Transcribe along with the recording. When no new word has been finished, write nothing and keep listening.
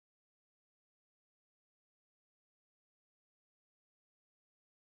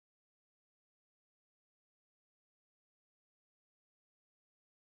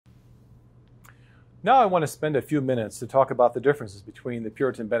Now I want to spend a few minutes to talk about the differences between the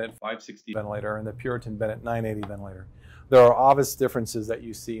Puritan Bennett 560 ventilator and the Puritan Bennett 980 ventilator. There are obvious differences that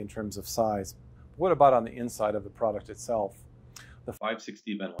you see in terms of size. What about on the inside of the product itself? The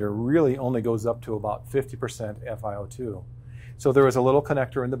 560 ventilator really only goes up to about 50% FiO₂. So there is a little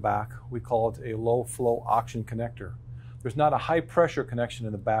connector in the back. We call it a low flow oxygen connector. There's not a high pressure connection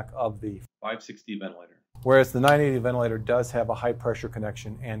in the back of the 560 ventilator. Whereas the 980 ventilator does have a high pressure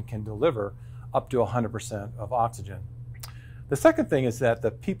connection and can deliver up to 100% of oxygen. The second thing is that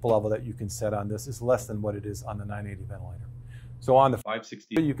the PEEP level that you can set on this is less than what it is on the 980 ventilator. So on the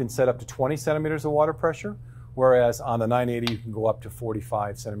 560 you can set up to 20 centimeters of water pressure, whereas on the 980 you can go up to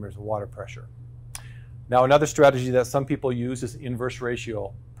 45 centimeters of water pressure. Now another strategy that some people use is inverse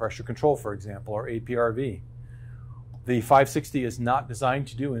ratio pressure control, for example, or APRV. The 560 is not designed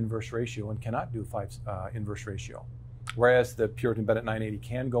to do inverse ratio and cannot do inverse ratio, whereas the Puritan Bennett 980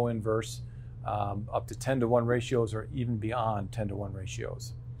 can go inverse up to 10-to-1 ratios or even beyond 10-to-1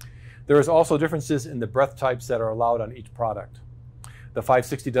 ratios. There is also differences in the breath types that are allowed on each product. The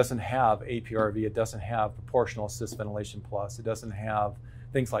 560 doesn't have APRV, it doesn't have proportional assist ventilation plus, it doesn't have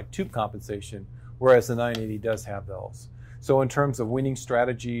things like tube compensation, whereas the 980 does have those. So in terms of weaning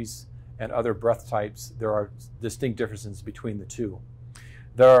strategies and other breath types, there are distinct differences between the two.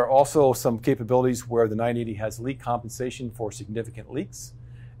 There are also some capabilities where the 980 has leak compensation for significant leaks,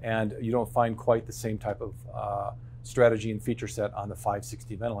 and you don't find quite the same type of strategy and feature set on the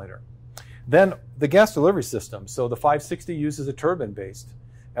 560 ventilator. Then the gas delivery system. So the 560 uses a turbine based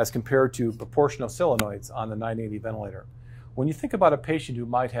as compared to proportional solenoids on the 980 ventilator. When you think about a patient who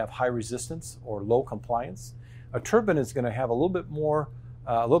might have high resistance or low compliance, a turbine is going to have a little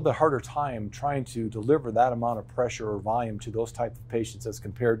bit harder time trying to deliver that amount of pressure or volume to those types of patients as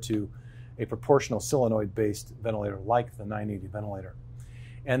compared to a proportional solenoid based ventilator like the 980 ventilator.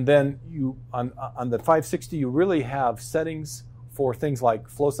 And then on the 560, you really have settings for things like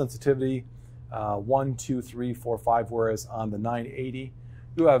flow sensitivity, 1, 2, 3, 4, 5, whereas on the 980,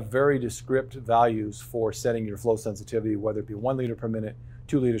 you have very descriptive values for setting your flow sensitivity, whether it be 1 liter per minute,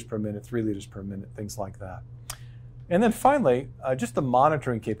 2 liters per minute, 3 liters per minute, things like that. And then finally, just the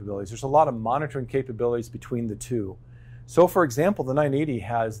monitoring capabilities. There's a lot of monitoring capabilities between the two. So for example, the 980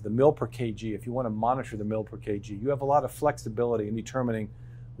 has the mil per kg. If you want to monitor the mil per kg, you have a lot of flexibility in determining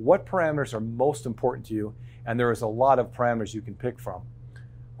what parameters are most important to you, and there is a lot of parameters you can pick from.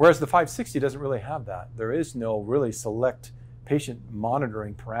 Whereas the 560 doesn't really have that. There is no really select patient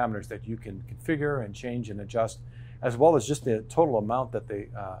monitoring parameters that you can configure and change and adjust, as well as just the total amount that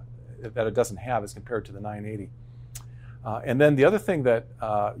it doesn't have as compared to the 980. And then the other thing that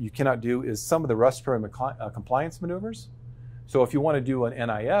you cannot do is some of the respiratory compliance maneuvers. So if you want to do an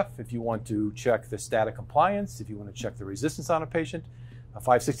NIF, if you want to check the static compliance, if you want to check the resistance on a patient, a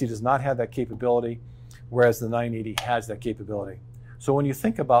 560 does not have that capability, whereas the 980 has that capability. So when you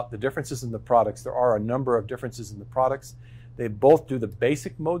think about the differences in the products, there are a number of differences in the products. They both do the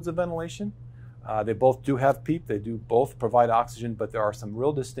basic modes of ventilation. They both do have PEEP. They do both provide oxygen, but there are some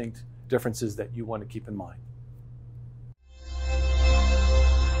real distinct differences that you want to keep in mind.